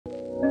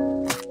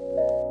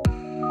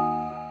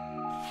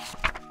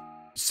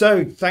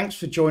So thanks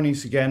for joining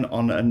us again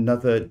on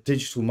another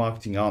Digital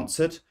Marketing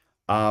Answered.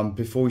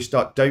 Before we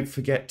start, don't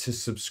forget to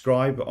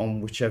subscribe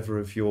on whichever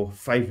of your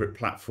favorite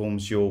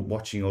platforms you're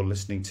watching or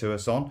listening to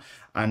us on.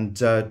 And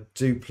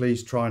do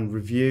please try and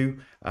review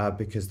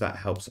because that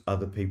helps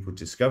other people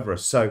discover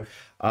us. So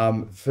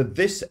for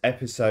this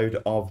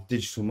episode of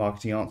Digital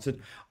Marketing Answered,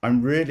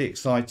 I'm really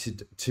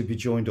excited to be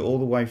joined all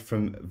the way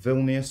from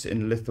Vilnius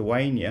in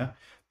Lithuania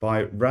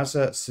by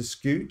Rasa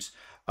Siskute,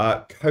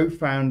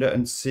 co-founder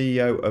and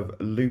CEO of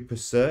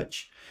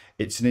LupaSearch.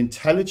 It's an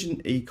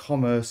intelligent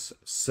e-commerce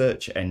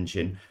search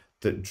engine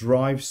that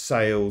drives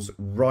sales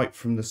right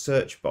from the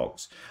search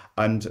box.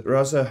 And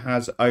Rasa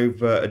has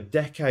over a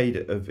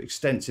decade of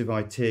extensive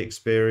IT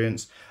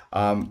experience,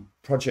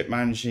 project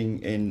managing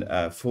in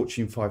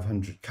Fortune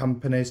 500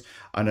 companies,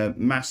 and a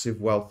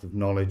massive wealth of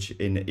knowledge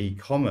in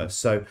e-commerce.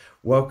 So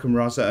welcome,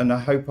 Rasa, and I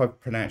hope I've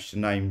pronounced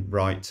your name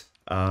right.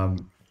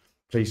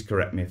 Please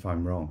correct me if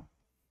I'm wrong.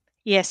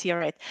 Yes, you're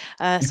right.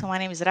 So my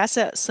name is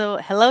Rasa. So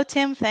hello,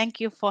 Tim.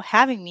 Thank you for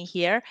having me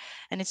here.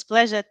 And it's a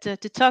pleasure to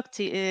talk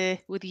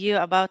with you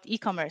about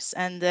e-commerce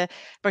and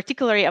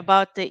particularly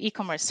about the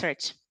e-commerce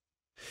search.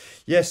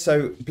 Yes,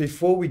 so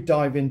before we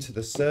dive into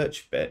the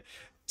search bit,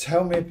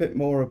 tell me a bit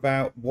more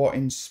about what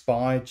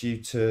inspired you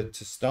to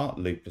start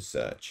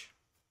LupaSearch.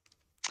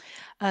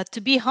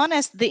 To be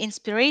honest, the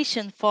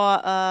inspiration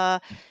for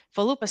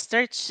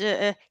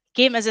LupaSearch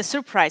came as a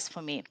surprise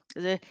for me.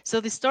 So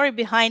the story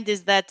behind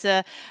is that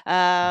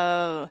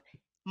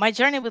my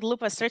journey with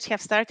LupaSearch have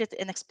started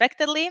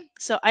unexpectedly.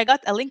 So I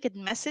got a LinkedIn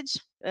message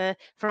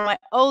from my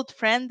old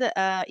friend,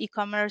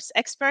 e-commerce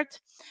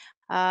expert.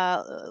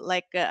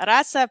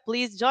 Rasa,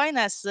 please join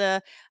us.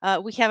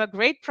 We have a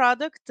great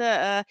product.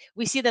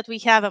 We see that we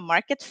have a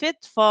market fit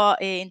for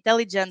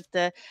intelligent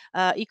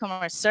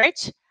e-commerce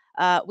search.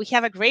 We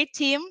have a great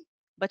team,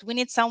 but we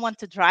need someone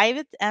to drive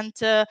it and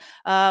to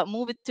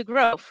move it to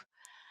growth.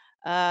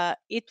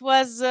 It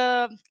was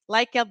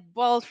like a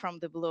bolt from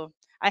the blue.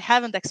 I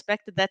haven't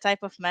expected that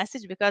type of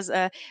message because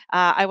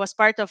I was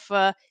part of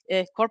a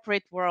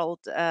corporate world.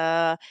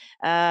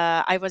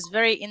 I was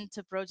very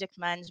into project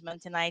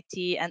management in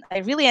IT, and I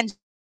really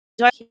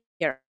enjoyed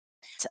here.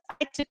 So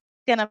I took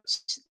an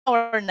approach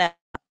or never.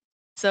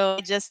 So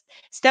I just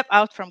stepped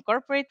out from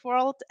corporate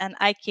world and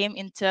I came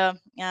into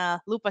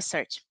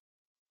LupaSearch.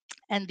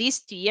 And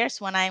these 2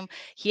 years when I'm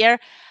here,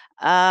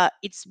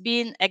 it's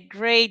been a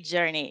great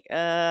journey.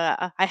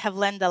 I have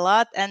learned a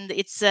lot, and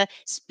it's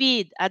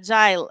speed,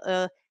 agile,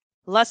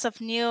 lots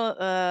of new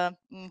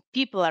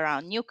people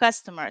around, new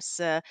customers,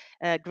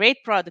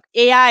 great product,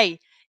 AI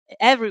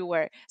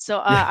everywhere.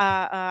 So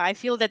I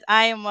feel that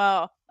I am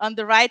on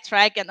the right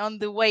track and on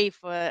the way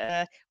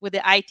with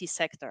the IT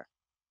sector.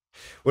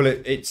 Well,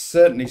 it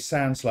certainly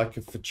sounds like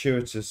a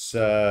fortuitous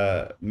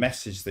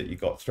message that you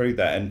got through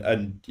that,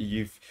 and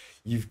you've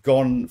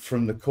gone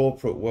from the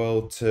corporate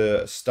world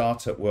to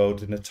startup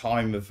world in a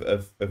time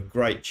of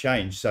great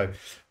change. So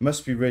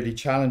must be really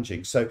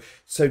challenging. So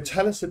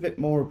tell us a bit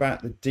more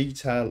about the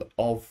detail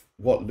of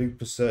what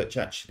LupaSearch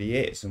actually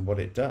is and what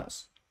it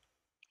does.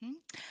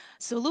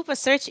 So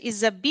LupaSearch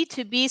is a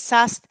B2B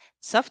SaaS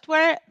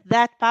software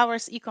that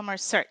powers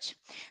e-commerce search.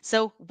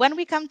 So when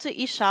we come to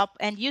eShop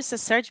and use a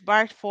search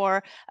bar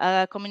for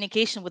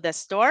communication with a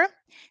store,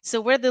 so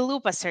where the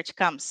LupaSearch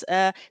comes.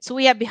 So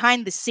we are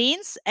behind the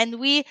scenes and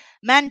we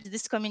manage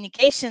this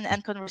communication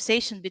and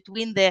conversation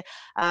between the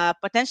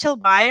potential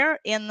buyer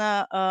in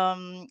the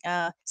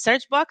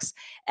search box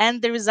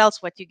and the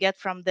results what you get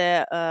from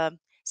the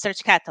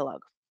search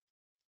catalog.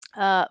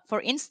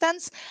 For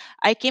instance,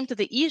 I came to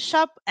the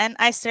eShop and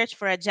I searched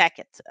for a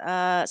jacket.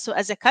 So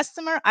as a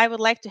customer, I would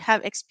like to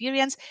have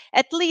experience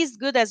at least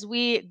good as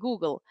we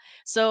Google.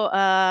 So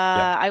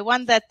Yeah. I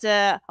want that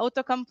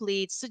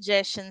autocomplete,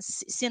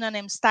 suggestions,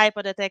 synonyms,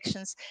 typo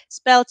detections,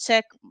 spell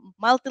check,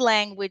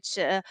 multi-language,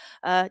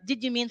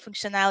 did you mean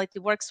functionality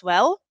works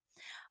well.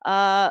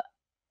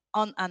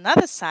 On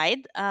another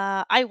side,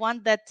 I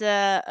want that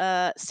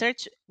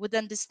search would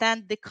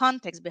understand the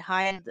context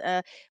behind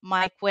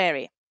my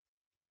query.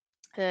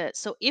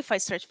 So if I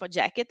search for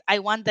jacket, I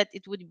want that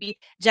it would be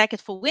jacket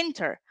for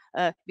winter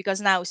because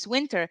now it's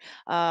winter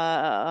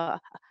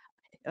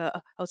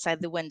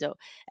outside the window.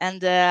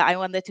 And I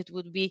want that it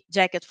would be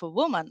jacket for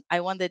woman.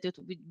 I want that it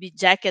would be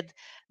jacket,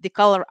 the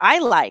color I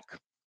like.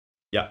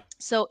 Yeah.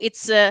 So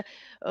it's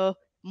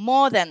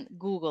more than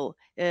Google.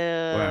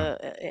 Wow.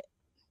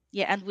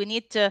 Yeah, and we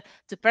need to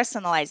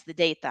personalize the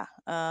data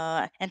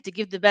and to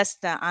give the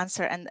best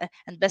answer and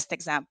best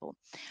example.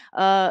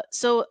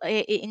 So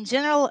in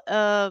general,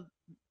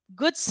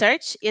 good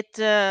search it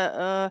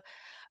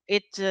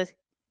it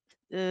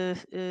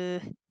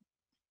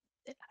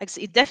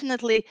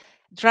definitely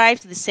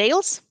drives the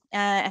sales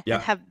and Yeah.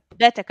 have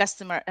better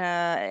customer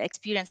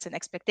experience and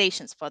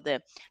expectations for the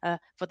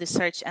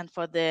search and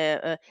for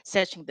the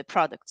searching the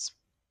products.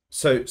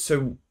 So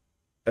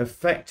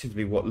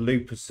effectively what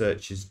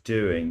LupaSearch is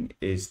doing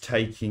is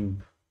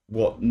taking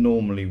what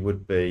normally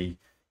would be,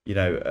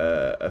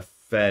 a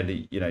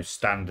fairly,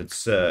 standard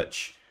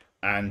search,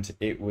 and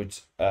it would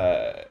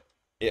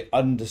it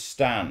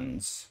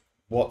understands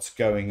what's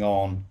going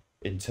on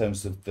in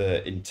terms of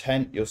the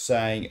intent you're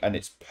saying, and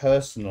it's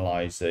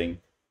personalizing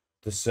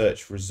the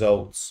search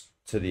results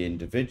to the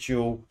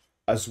individual,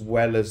 as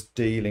well as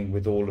dealing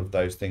with all of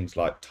those things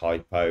like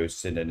typos,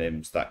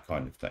 synonyms, that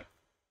kind of thing.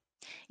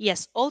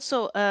 Yes,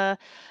 also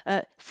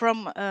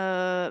from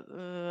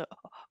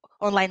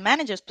online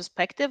manager's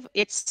perspective,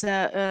 it's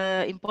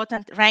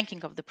important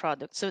ranking of the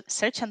product. So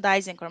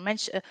merchandising or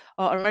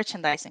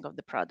merchandising of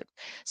the product.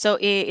 So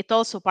it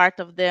also part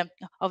of the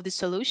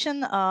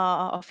solution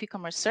of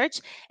e-commerce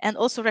search, and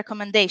also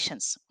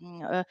recommendations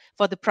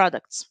for the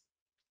products.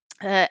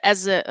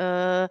 As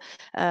a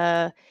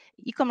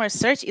e-commerce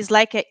search is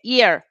like an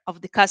ear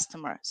of the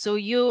customer, so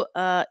you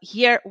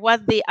hear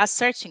what they are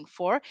searching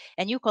for,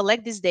 and you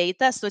collect this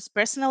data. So it's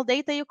personal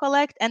data you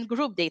collect and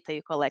group data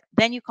you collect,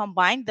 then you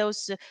combine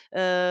those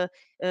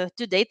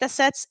two data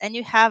sets, and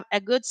you have a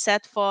good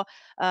set for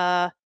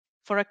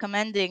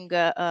recommending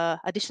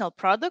additional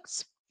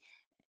products,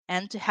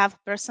 and to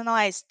have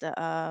personalized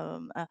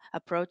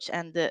approach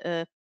and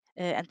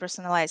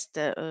personalized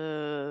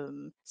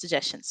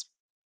suggestions.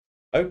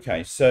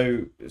 Okay,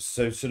 so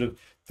sort of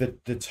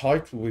the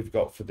title we've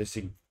got for this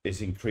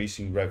is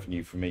increasing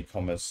revenue from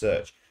e-commerce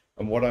search,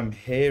 and what I'm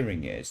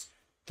hearing is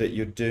that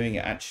you're doing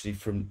it actually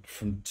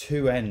from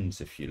two ends,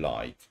 if you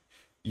like.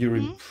 You're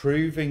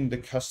improving the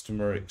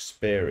customer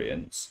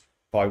experience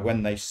by,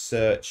 when they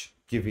search,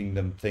 giving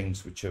them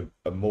things which are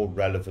more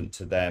relevant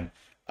to them,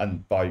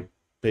 and by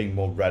being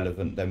more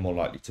relevant, they're more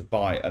likely to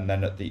buy. And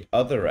then at the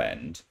other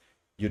end,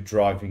 you're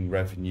driving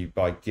revenue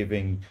by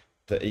giving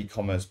the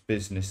e-commerce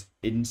business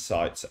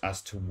insights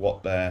as to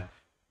what their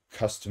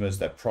customers,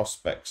 their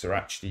prospects are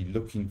actually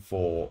looking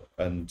for.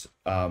 And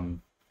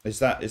is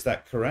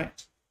that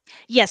correct?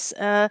 Yes,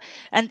 and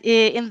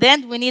in the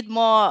end, we need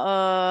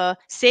more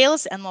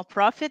sales and more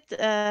profit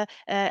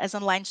as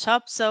online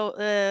shop. So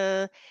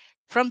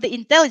from the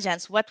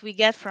intelligence, what we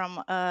get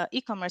from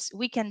e-commerce,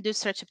 we can do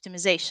search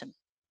optimization.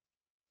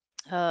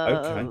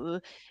 Okay.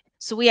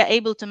 So we are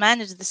able to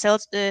manage the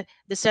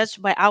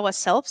search by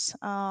ourselves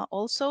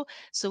also.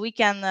 So we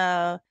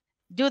can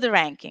do the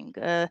ranking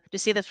to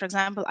see that, for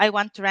example, I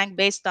want to rank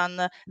based on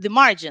the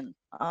margin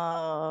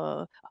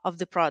of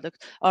the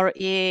product, or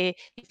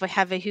if I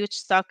have a huge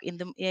stock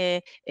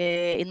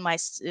in my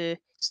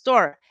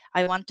store,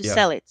 I want to Yeah.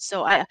 sell it.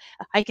 So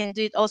I can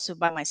do it also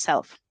by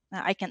myself.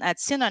 I can add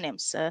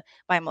synonyms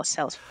by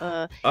myself.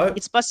 Oh,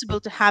 It's possible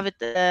to have it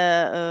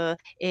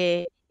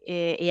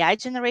AI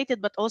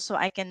generated, but also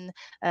I can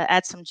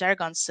add some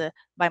jargons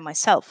by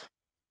myself.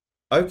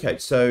 okay.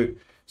 So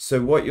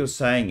what you're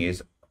saying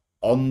is,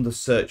 on the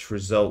search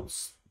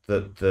results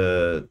that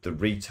the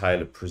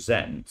retailer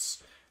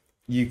presents,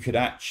 you could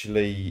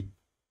actually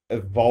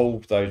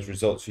evolve those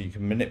results, so you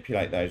can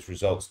manipulate those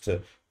results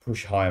to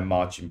push higher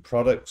margin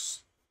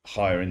products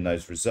higher in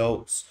those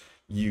results.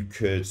 You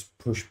could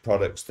push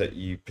products that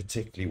you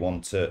particularly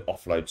want to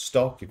offload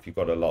stock if you've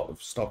got a lot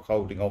of stock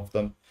holding of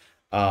them.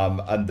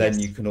 And then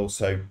you Yes. can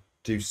also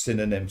do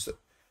synonyms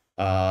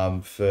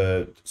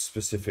for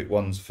specific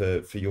ones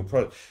for your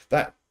product.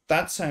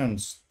 That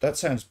sounds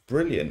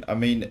brilliant. I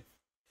mean,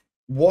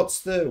 what's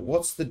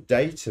the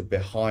data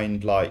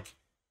behind, like,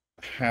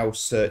 how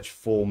search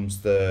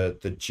forms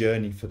the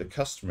journey for the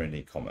customer in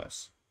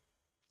e-commerce?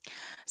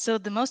 So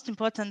the most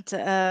important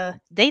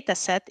data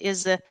set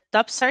is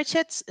top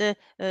searches.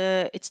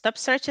 It's top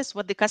searches,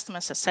 what the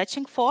customers are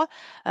searching for,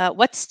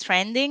 what's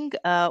trending,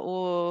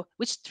 or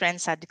which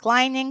trends are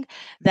declining.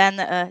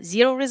 Then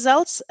zero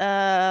results.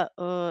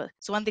 So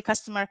when the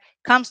customer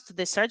comes to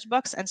the search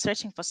box and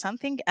searching for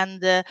something and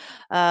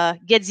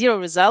get zero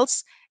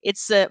results,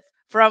 it's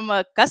from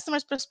a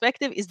customer's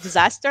perspective is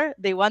disaster.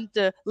 They want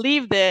to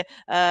leave the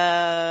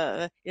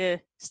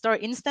store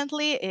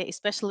instantly,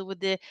 especially with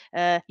the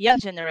young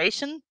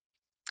generation.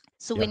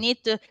 So we Yeah.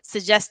 need to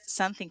suggest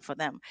something for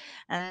them.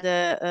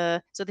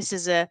 And so this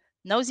is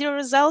no zero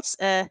results.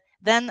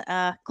 Then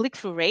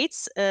click-through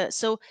rates.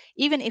 So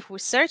even if we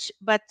search,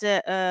 but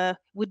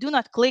we do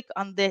not click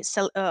on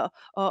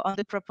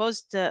the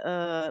proposed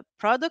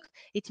product,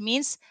 it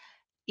means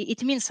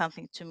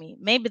something to me.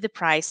 Maybe the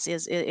price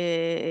is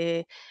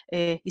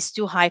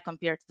too high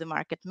compared to the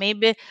market.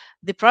 Maybe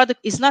the product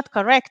is not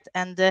correct,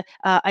 and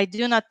I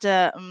do not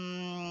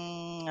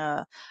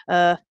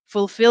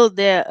fulfill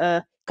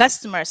the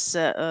customers'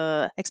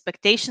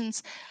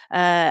 expectations,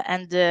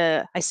 and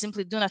I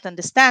simply do not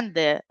understand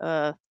the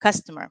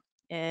customer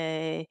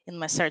in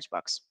my search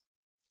box.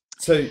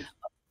 So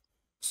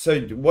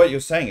what you're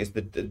saying is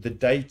that the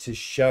data's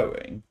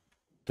showing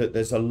that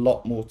there's a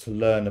lot more to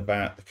learn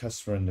about the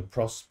customer and the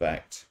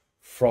prospect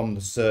from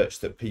the search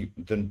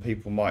than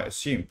people might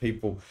assume.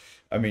 People,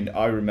 I mean,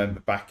 I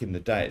remember back in the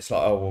day, it's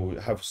like, oh, well, we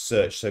have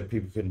search so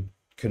people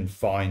can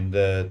find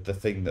the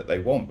thing that they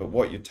want. But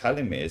what you're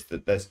telling me is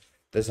that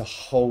there's a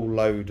whole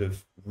load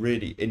of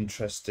really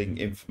interesting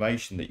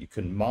information that you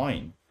can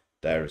mine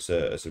there as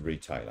a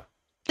retailer.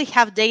 We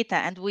have data,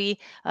 and we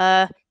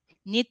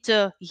need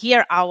to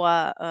hear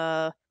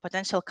our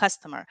potential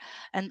customer.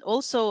 And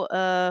also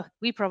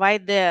we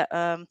provide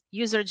the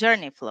user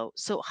journey flow.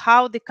 So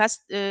how the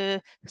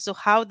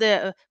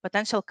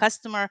potential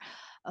customer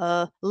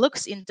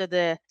looks into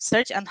the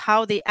search and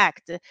how they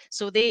act.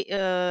 So they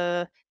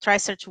try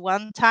search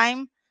one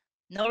time,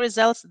 no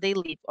results, they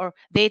leave, or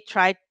they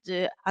try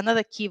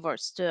another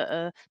keywords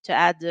to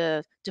add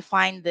to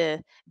find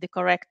the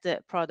correct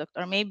product,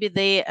 or maybe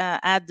they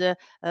add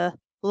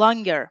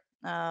longer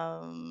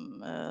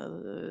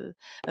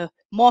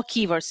more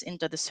keywords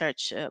into the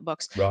search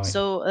box. Right.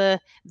 So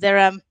there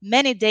are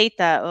many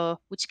data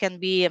which can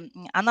be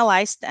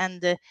analyzed,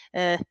 and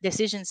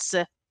decisions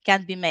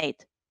can be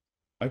made.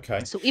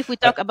 Okay. So if we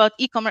talk about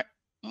e-commerce.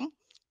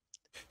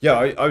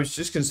 Yeah, I was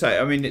just going to say,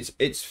 I mean,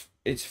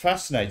 it's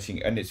fascinating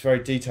and it's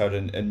very detailed,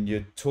 and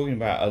you're talking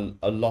about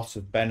a lot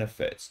of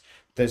benefits.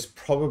 There's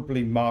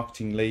probably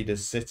marketing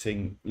leaders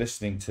sitting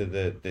listening to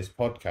this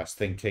podcast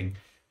thinking,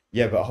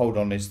 yeah, but hold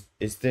on, is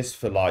this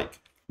for like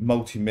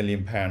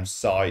multi-million pound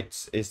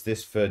sites? Is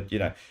this for,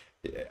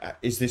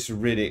 is this a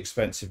really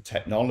expensive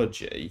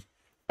technology?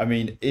 I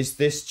mean, is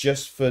this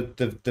just for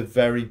the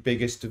very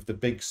biggest of the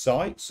big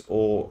sites,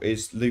 or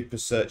is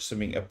LupaSearch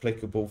something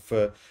applicable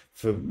for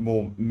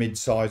more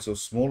mid-size or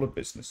smaller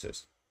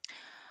businesses?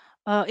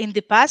 In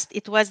the past,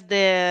 it was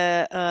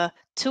the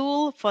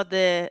tool for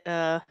the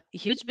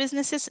huge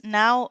businesses.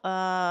 Now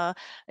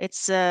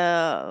it's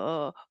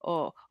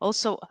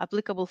also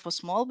applicable for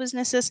small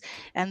businesses,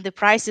 and the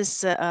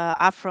prices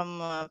are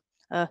from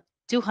uh,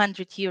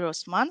 200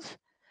 euros a month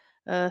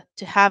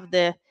to have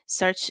the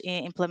search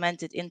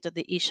implemented into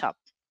the eShop.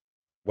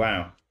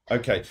 Wow.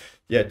 Okay.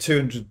 Yeah,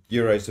 200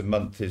 euros a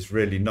month is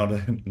really not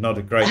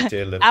a great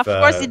deal of. Of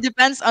course, it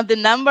depends on the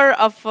number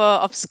of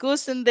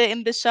schools in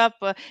the shop,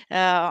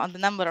 on the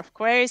number of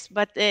queries.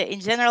 But in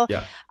general,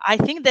 Yeah. I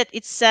think that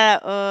it's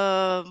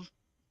a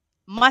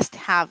must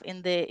have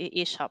in the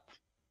eShop.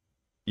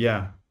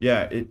 Yeah.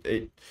 Yeah.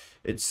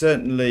 It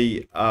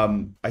certainly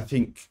I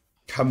think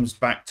comes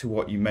back to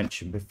what you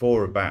mentioned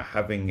before about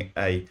having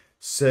a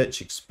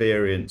search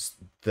experience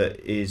that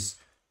is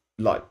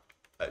like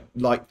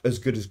as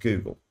good as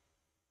Google.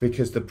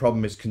 Because the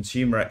problem is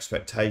consumer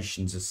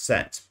expectations are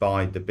set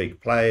by the big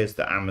players,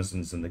 the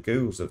Amazons and the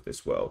Googles of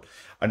this world.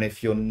 And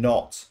if you're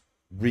not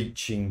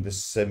reaching the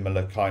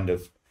similar kind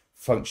of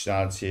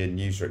functionality and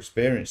user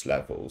experience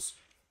levels,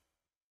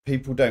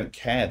 people don't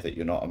care that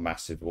you're not a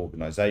massive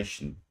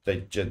organization.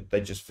 They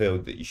just feel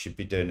that you should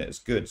be doing it as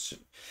good.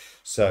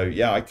 So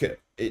yeah,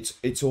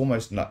 it's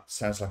almost not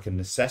sounds like a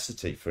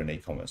necessity for an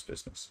e-commerce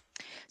business.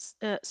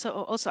 So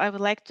also I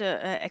would like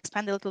to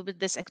expand a little bit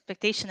this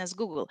expectation as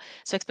Google.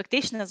 So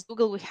expectation as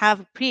Google we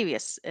have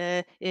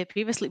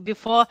previously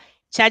before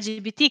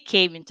ChatGPT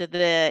came into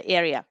the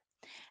area,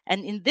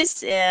 and in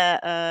this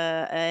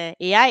AI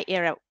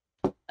era,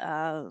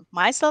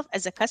 myself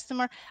as a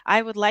customer,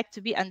 I would like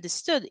to be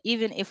understood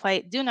even if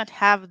I do not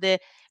have the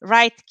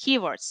right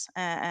keywords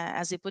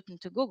as I put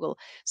into Google.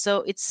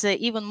 So it's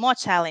even more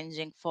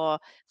challenging for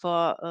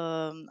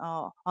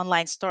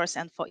online stores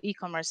and for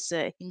e-commerce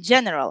in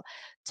general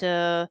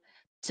to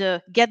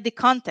get the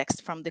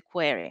context from the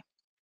query.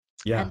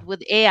 Yeah. And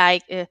with AI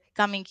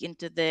coming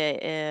into the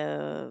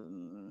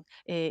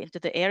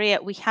area,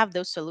 we have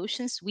those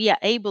solutions. We are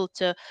able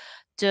to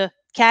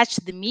catch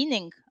the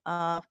meaning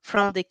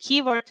from the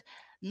keyword,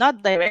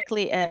 not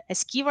directly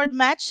as keyword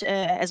match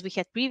as we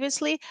had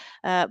previously,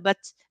 but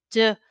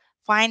to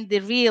find the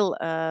real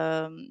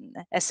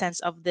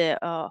essence of the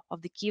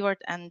keyword,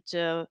 and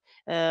to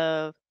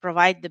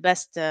provide the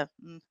best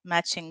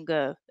matching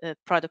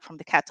product from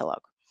the catalog.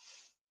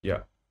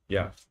 Yeah.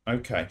 Yeah.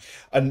 Okay.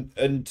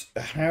 And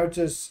how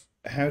does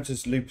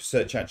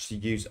LupaSearch actually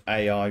use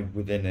AI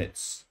within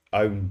its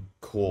own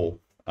core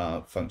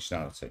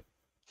functionality?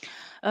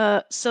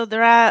 So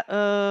there are,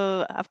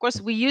 of course,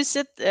 we use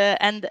it,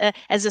 and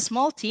as a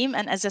small team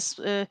and as a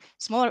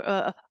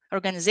smaller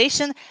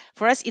organization,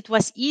 for us it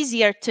was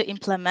easier to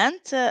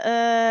implement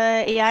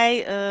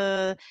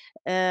AI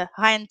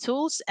high-end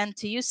tools and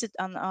to use it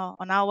on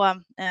our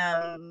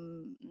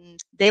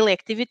daily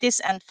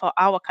activities and for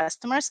our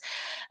customers.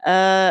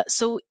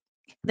 So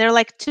there are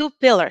like two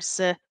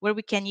pillars where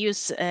we can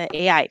use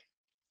AI.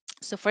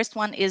 So first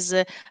one is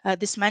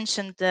this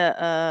mentioned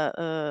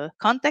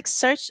context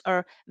search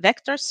or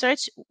vector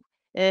search,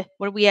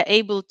 where we are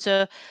able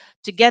to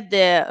get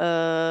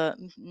the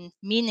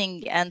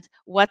meaning and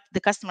what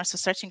the customers are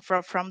searching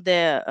for from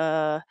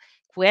the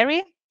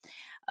query.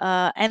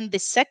 And the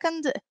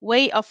second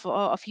way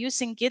of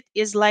using it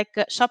is like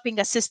a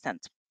shopping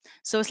assistant.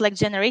 So it's like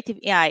generative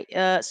AI.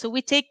 So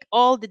we take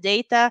all the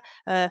data,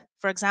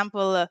 for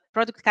example,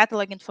 product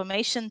catalog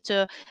information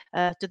to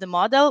the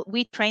model.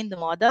 We train the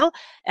model,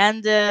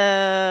 and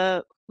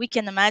we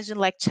can imagine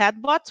like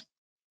chatbot.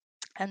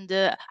 And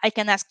I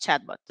can ask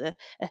chatbot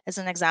as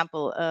an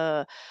example.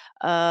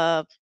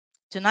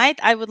 Tonight,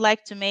 I would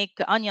like to make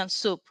onion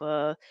soup.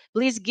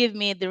 Please give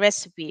me the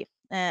recipe.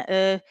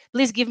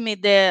 Please give me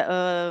the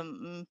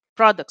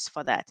products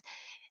for that.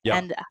 Yeah.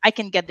 And I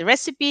can get the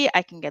recipe,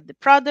 I can get the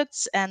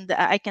products, and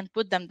I can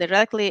put them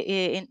directly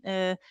in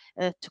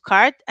to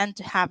cart and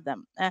to have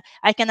them.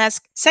 I can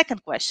ask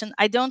second question.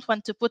 I don't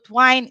want to put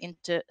wine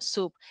into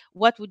soup.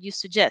 What would you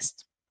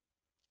suggest?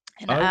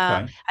 And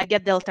Okay. I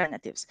get the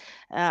alternatives.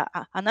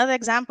 Another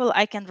example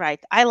I can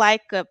write. I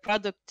like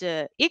product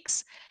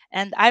X,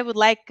 and I would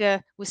like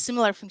with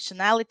similar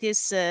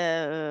functionalities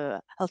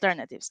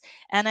alternatives,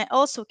 and I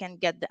also can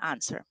get the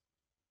answer.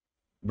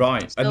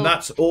 Right.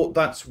 And So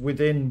that's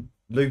within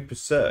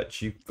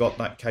LupaSearch. You've got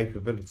that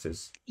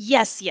capabilities.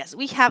 yes,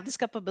 we have these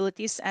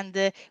capabilities,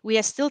 and we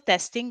are still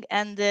testing.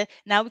 And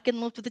now we can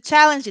move to the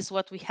challenges.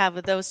 What we have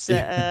with those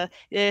Yeah.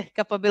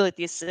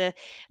 capabilities, they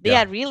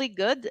Yeah. are really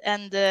good,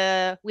 and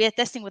we are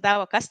testing with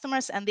our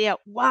customers, and they are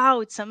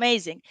wow, it's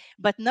amazing.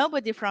 But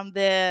nobody from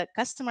the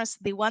customers,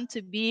 they want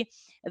to be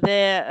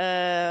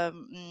the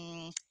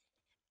The,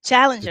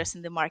 challengers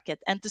in the market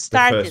and to the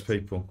start first it.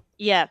 people.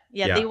 Yeah,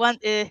 they Yeah.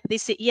 want they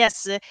say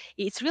yes,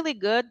 it's really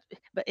good,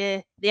 but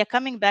they are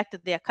coming back to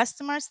their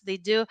customers. They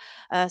do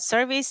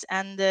surveys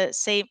and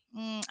say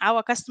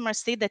our customers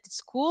say that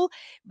it's cool,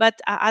 but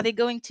are they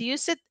going to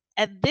use it?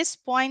 At this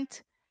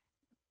point,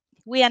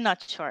 we are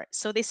not sure.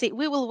 So they say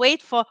we will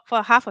wait for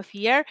half of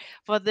year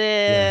for Yeah.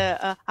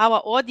 the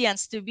our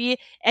audience to be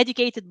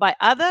educated by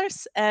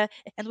others,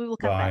 and we will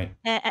come back.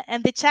 Right.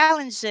 And the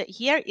challenge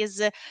here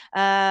is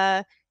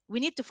we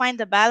need to find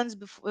a balance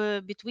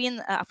between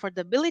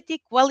affordability,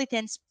 quality,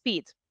 and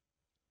speed.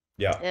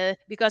 Yeah.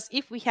 Because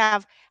if we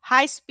have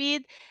high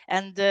speed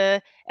and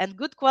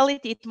good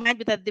quality, it might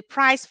be that the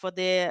price for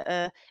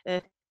the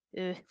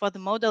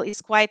model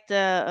is quite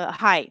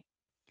high.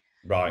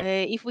 Right.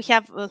 If we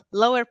have a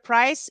lower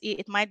price,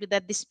 it might be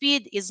that the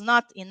speed is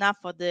not enough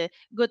for the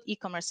good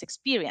e-commerce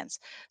experience.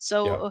 So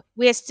Yeah.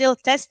 we are still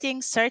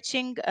testing,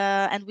 searching,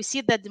 and we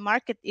see that the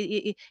market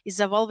is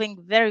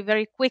evolving very,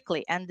 very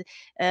quickly. And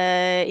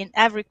in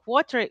every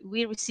quarter,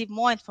 we receive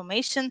more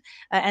information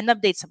and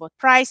updates about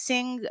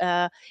pricing,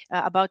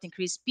 about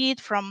increased speed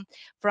from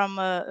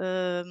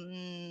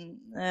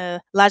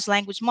large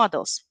language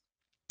models.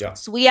 Yeah.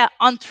 So we are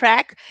on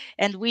track,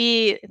 and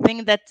we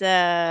think that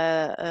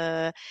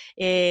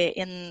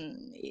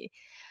in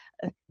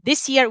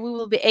this year we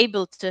will be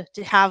able to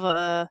have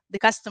the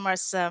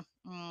customers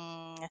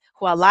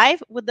who are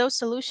live with those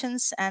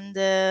solutions, and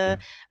Yeah.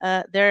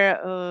 their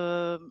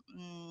uh,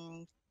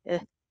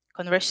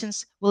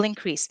 conversions will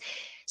increase.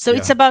 So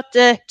it's Yeah. about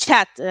the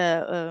chat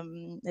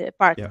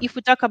part. Yeah. If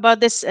we talk about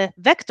this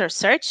vector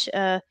search,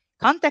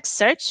 context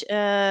search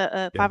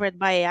Yeah. powered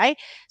by AI,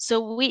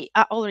 so we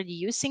are already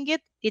using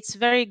it. It's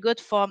very good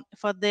for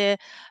the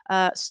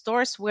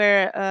stores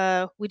where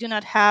we do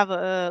not have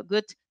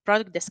good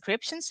product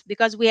descriptions,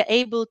 because we are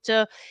able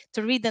to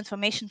read the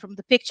information from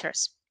the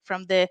pictures,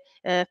 from the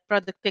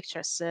product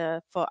pictures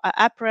for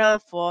apparel,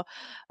 for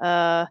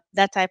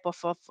that type of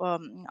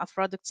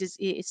products.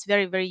 It's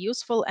very, very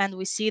useful, and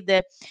we see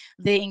the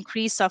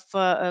increase of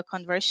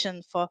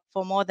conversion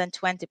for more than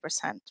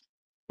 20%.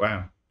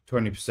 Wow.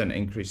 20%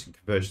 increase in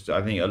conversions.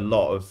 I think a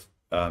lot of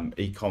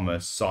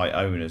e-commerce site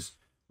owners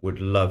would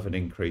love an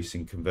increase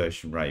in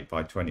conversion rate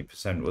by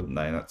 20%, wouldn't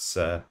they?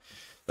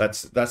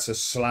 That's a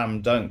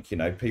slam dunk. You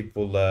know,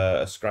 people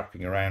are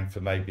scrapping around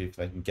for maybe if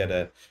they can get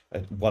a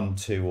 1,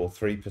 2, or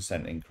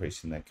 3%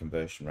 increase in their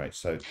conversion rate.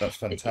 So that's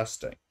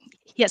fantastic.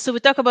 Yeah, so we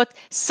talk about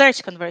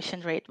search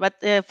conversion rate, but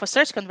for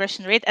search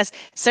conversion rate, as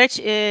search,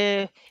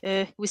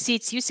 we see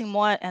it's using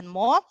more and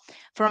more.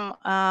 From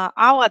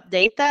our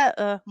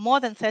data, more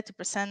than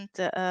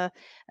 30%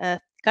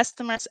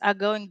 customers are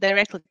going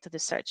directly to the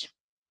search.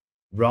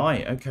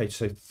 Right. Okay.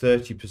 So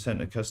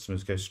 30% of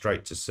customers go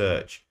straight to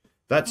search.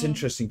 That's Mm.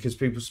 interesting because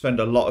people spend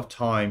a lot of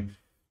time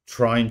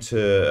trying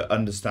to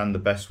understand the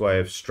best way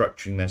of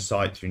structuring their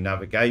site through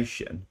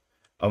navigation.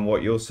 And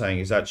what you're saying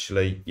is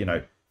actually, you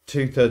know,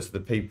 2/3 of the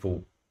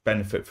people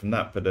benefit from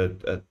that, but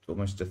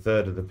almost a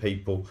third of the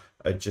people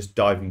are just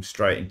diving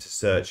straight into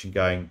search and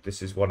going,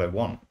 "This is what I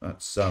want."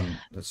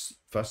 That's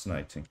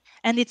fascinating.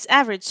 And it's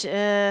average.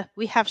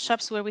 We have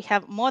shops where we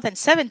have more than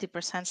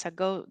 70%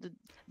 go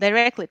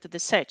directly to the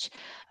search.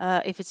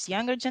 If it's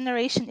younger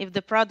generation, if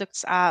the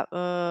products are,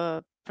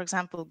 for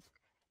example,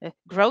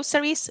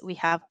 groceries, we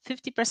have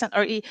 50%,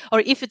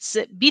 or if it's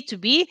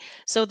B2B,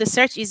 so the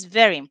search is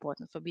very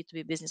important for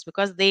B2B business,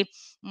 because they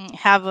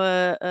have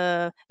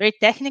very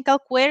technical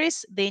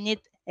queries. They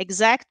need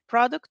exact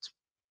product,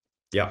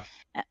 Yeah.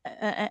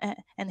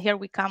 and here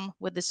we come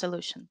with the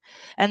solution.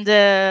 And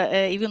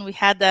even we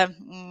had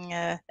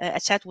a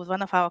chat with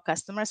one of our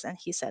customers, and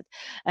he said,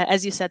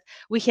 as you said,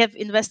 we have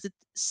invested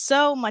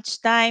so much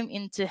time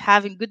into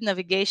having good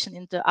navigation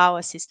into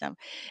our system,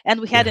 and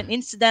we had Yeah. an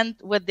incident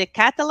with the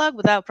catalog,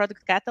 with our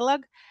product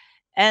catalog,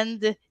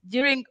 and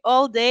during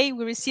all day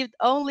we received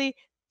only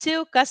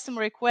 2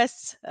 customer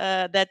requests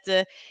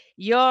that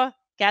your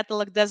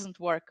catalog doesn't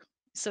work.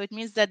 So it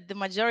means that the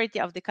majority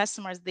of the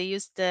customers, they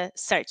used the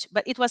search,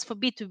 but it was for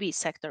B2B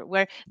sector,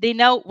 where they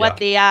know what Yeah.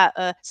 they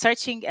are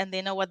searching, and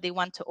they know what they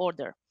want to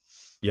order.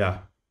 Yeah,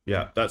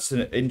 yeah, that's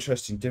an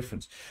interesting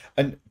difference.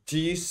 And do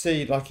you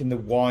see, like in the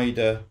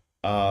wider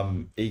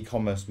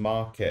e-commerce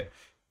market,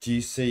 do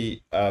you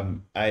see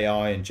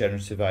AI and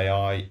generative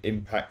AI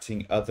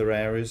impacting other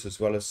areas as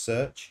well as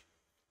search?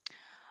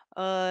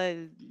 Uh,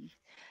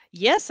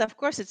 yes, of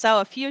course, it's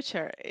our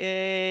future.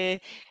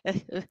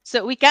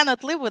 So we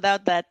cannot live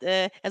without that,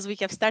 as we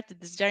have started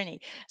this journey.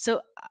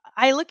 So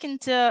I look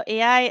into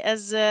AI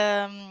as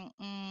an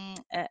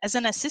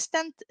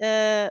assistant,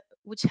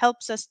 which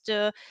helps us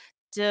to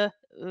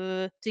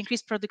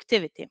increase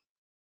productivity.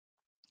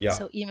 Yeah.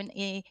 So even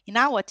in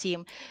our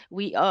team,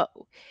 we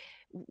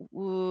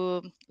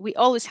we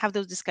always have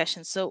those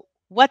discussions. So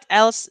what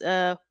else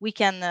we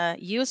can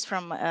use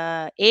from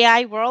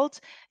AI world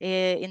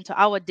into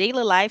our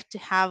daily life to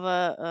have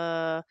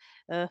a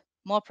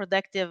more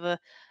productive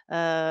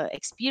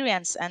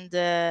experience and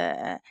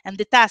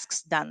the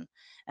tasks done,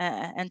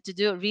 and to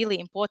do really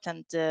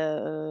important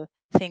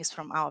things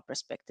from our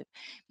perspective.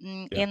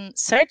 Yeah. In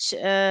search,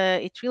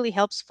 it really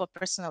helps for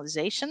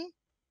personalization,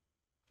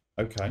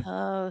 Okay.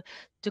 uh,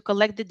 to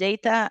collect the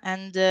data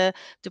and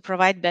to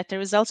provide better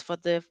results for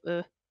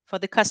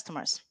the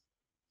customers.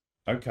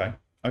 Okay.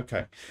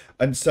 Okay.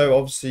 And so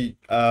obviously,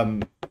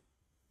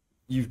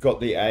 you've got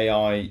the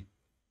AI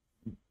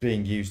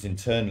being used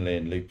internally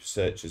in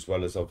LupaSearch as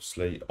well as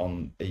obviously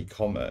on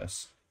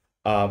e-commerce.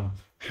 How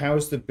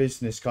has the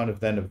business kind of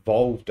then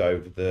evolved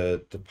over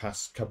the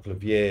past couple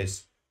of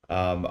years?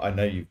 I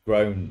know you've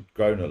grown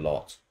a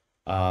lot.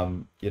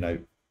 You know,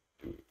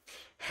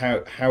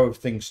 how have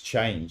things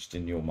changed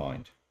in your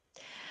mind?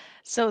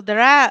 So there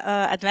are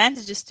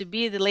advantages to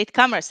be the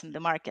latecomers in the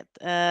market.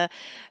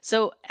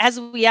 So as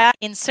we are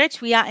in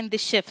search, we are in the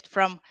shift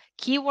from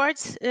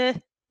keywords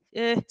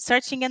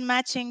searching and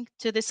matching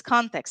to this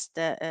context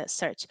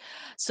search.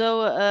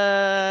 So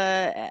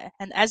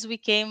and as we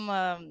came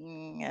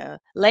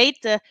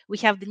late, we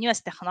have the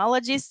newest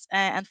technologies,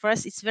 and for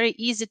us it's very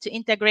easy to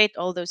integrate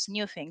all those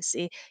new things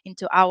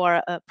into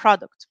our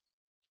product.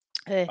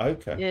 uh,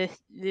 Okay.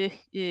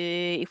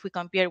 if we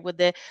compare with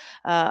the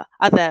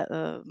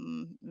other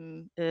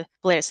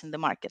players in the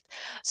market.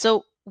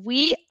 So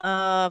we,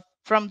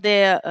 from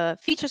the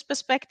features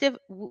perspective,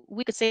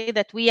 we could say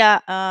that we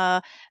are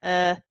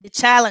the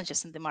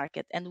challenges in the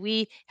market, and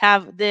we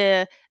have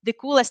the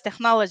coolest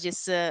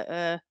technologies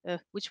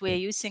which we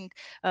are using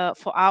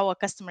for our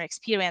customer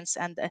experience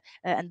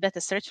and better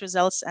search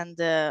results and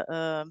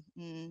better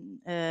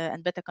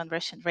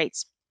conversion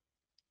rates.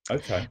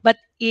 Okay. But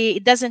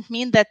it doesn't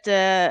mean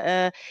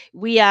that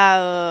we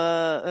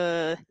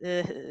are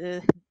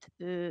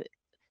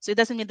so it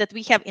doesn't mean that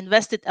we have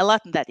invested a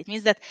lot in that. It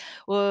means that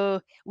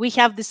we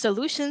have the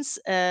solutions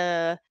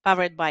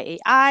powered by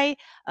AI,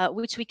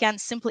 which we can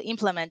simply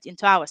implement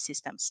into our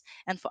systems.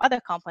 And for other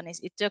companies,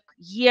 it took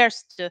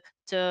years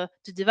to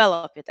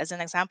develop it. As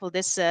an example,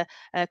 this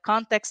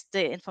context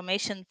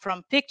information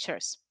from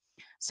pictures.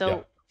 Yeah.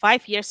 So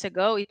 5 years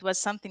ago, it was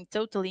something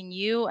totally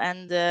new,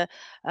 and uh,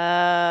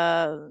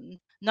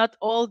 not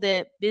all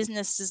the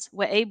businesses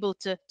were able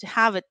to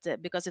have it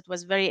because it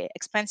was very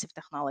expensive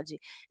technology.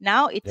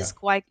 Now it Yeah. is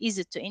quite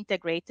easy to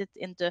integrate it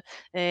into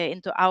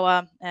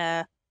our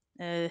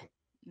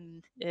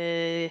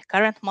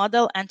current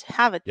model and to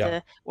have it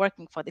Yeah.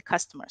 working for the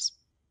customers.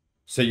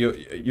 So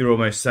you're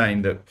almost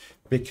saying that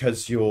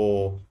because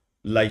you're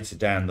later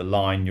down the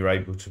line, you're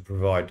able to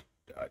provide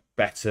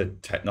better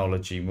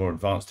technology, more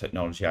advanced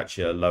technology,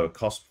 actually at a lower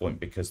cost point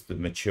because the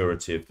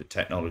maturity of the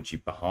technology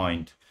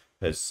behind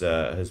has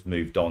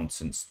moved on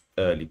since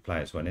early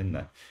players went in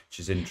there, which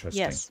is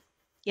interesting. Yes,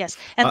 yes,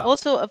 and Uh,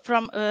 also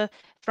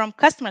from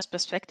customers'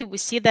 perspective, we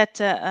see that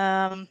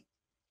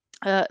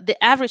the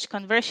average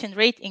conversion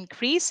rate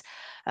increase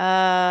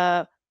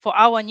for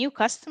our new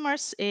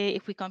customers,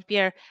 if we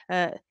compare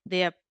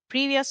their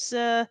previous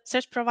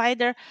search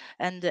provider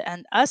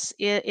and us,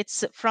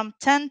 it's from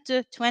 10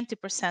 to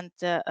 20%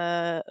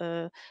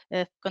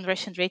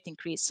 conversion rate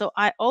increase. So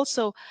I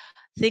also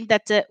think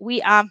that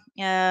we are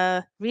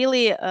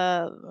really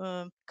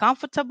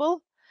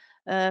comfortable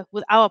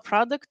with our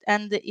product,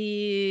 and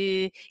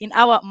in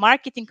our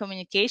marketing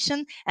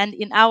communication and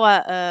in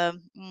our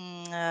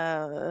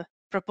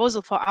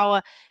proposal for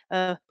our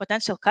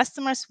potential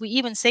customers. We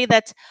even say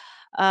that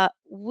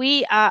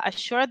we are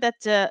assured that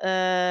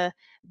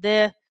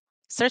the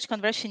search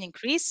conversion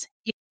increase.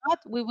 If not,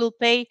 we will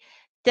pay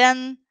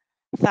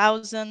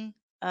 10,000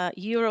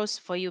 euros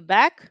for you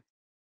back,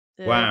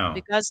 wow,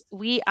 because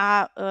we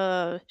are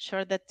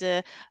sure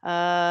that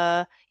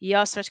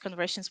your search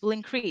conversions will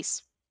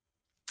increase.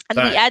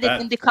 And we added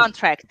in that the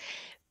contract.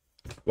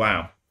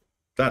 wow,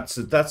 that's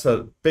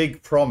a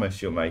big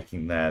promise you're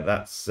making there.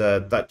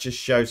 That just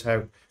shows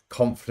how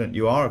confident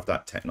you are of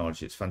that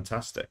technology. It's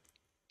fantastic.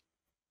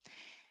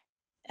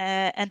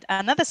 And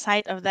another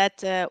side of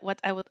that, what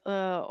I would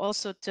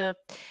also to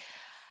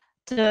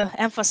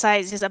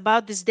emphasize is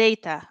about this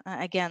data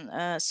again.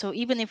 So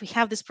even if we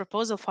have this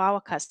proposal for our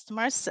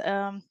customers,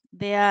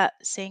 they are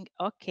saying,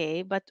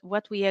 okay, but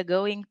what we are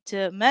going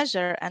to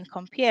measure and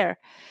compare.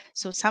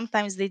 So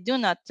sometimes they do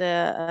not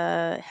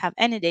have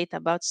any data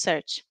about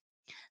search.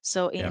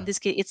 So in Yeah. this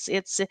case,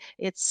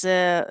 it's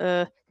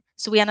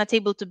so we are not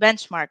able to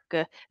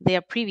benchmark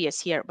their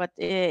previous year. But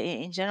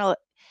in general,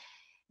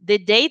 the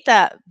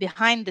data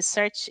behind the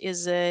search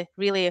is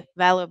really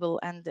valuable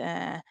and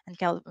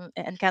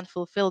can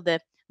fulfill the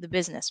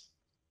business.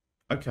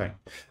 Okay.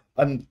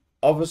 And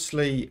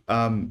obviously,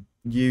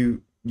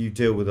 you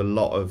deal with a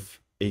lot of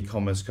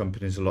e-commerce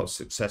companies, a lot of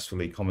successful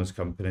e-commerce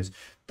companies.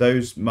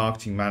 Those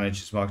marketing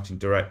managers, marketing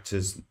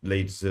directors,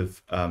 leaders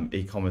of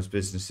e-commerce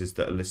businesses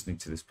that are listening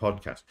to this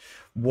podcast,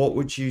 what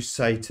would you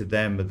say to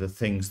them are the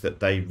things that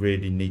they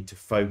really need to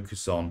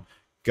focus on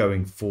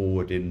going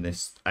forward in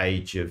this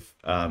age of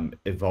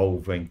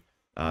evolving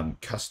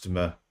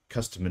customer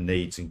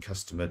needs and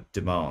customer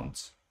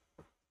demands?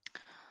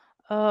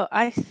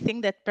 I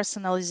think that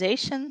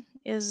personalization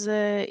is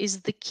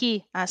the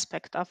key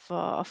aspect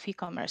of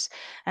e-commerce,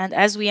 and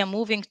as we are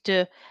moving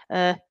to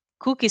a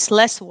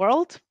cookies-less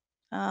world,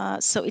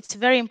 so it's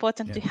very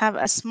important to have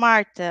a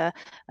smart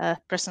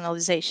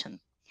personalization.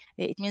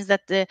 It means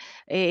that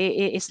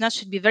it's not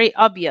should be very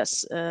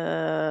obvious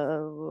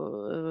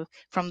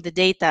from the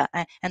data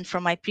and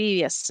from my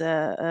previous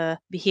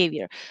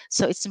behavior.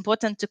 So it's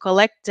important to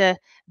collect the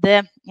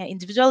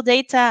individual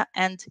data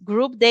and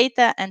group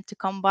data and to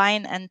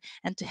combine and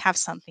to have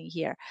something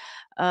here.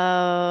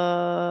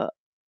 So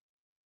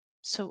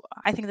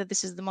I think that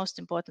this is the most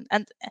important.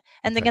 And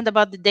again,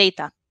 about the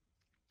data.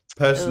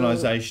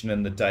 Personalization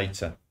and the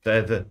data,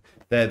 they're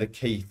the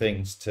key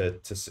things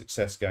to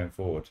success going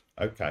forward.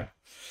 Okay.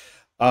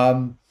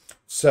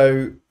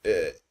 So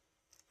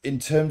in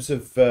terms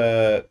of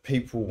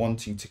people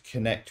wanting to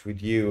connect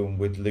with you and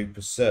with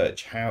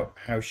LupaSearch,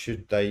 how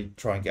should they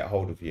try and get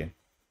hold of you?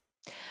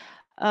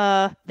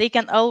 They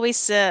can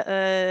always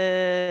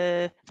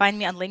find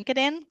me on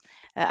LinkedIn.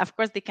 Of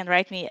course, they can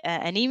write me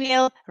an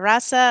email,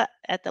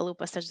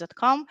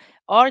 rasa@lupasearch.com,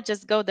 or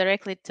just go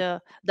directly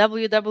to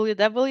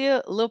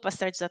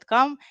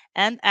www.lupasearch.com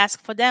and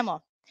ask for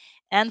demo.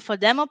 And for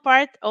demo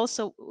part,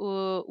 also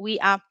we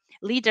are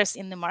leaders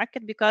in the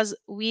market because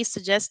we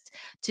suggest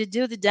to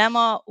do the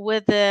demo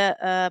with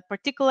a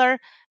particular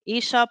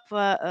eShop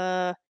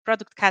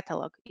product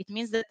catalog. It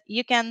means that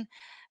you can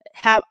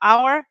have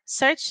our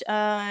search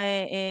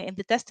in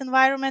the test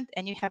environment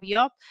and you have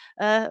your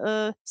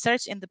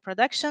search in the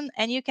production,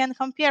 and you can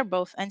compare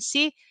both and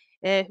see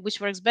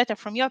which works better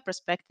from your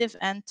perspective,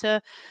 and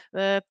to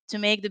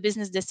make the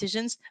business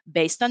decisions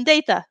based on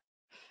data.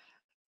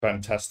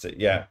 Fantastic.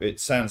 Yeah, it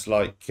sounds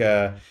like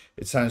you're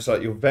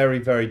very,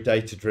 very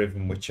data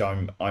driven, which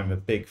I'm a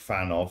big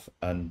fan of,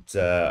 and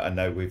I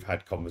know we've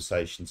had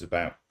conversations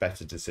about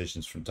better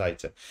decisions from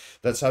data.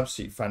 That's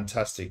absolutely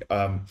fantastic.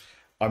 I'm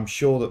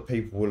sure that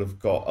people will have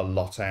got a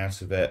lot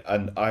out of it,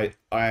 and I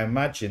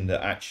imagine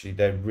that actually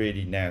they're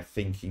really now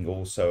thinking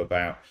also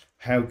about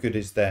how good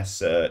is their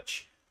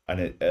search,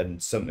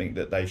 and something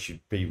that they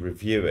should be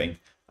reviewing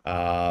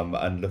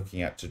and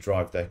looking at to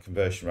drive their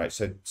conversion rate.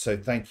 So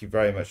thank you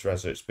very much,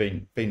 Rasa. It's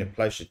been a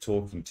pleasure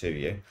talking to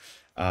you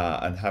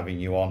and having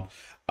you on.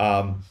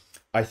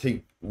 I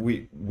think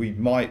we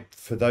might,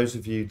 for those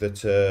of you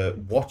that are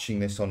watching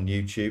this on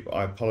YouTube,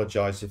 I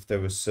apologize if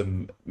there was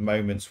some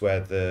moments where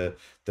the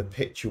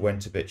picture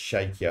went a bit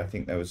shaky. I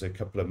think there was a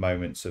couple of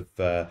moments of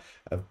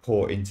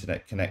poor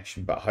internet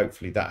connection, but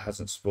hopefully that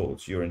hasn't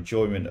spoiled your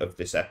enjoyment of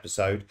this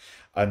episode.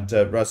 And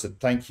Rasa,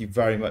 thank you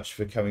very much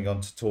for coming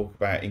on to talk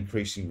about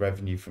increasing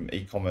revenue from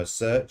e-commerce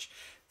search.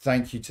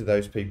 Thank you to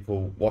those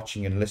people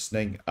watching and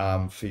listening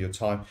for your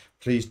time.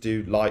 Please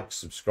do like,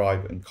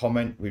 subscribe, and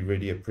comment. We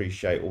really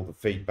appreciate all the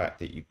feedback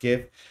that you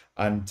give.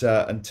 And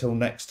until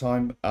next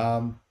time,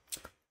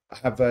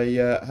 have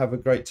a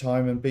great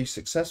time and be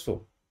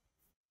successful.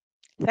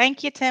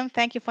 Thank you, Tim.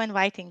 Thank you for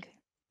inviting.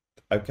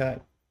 Okay.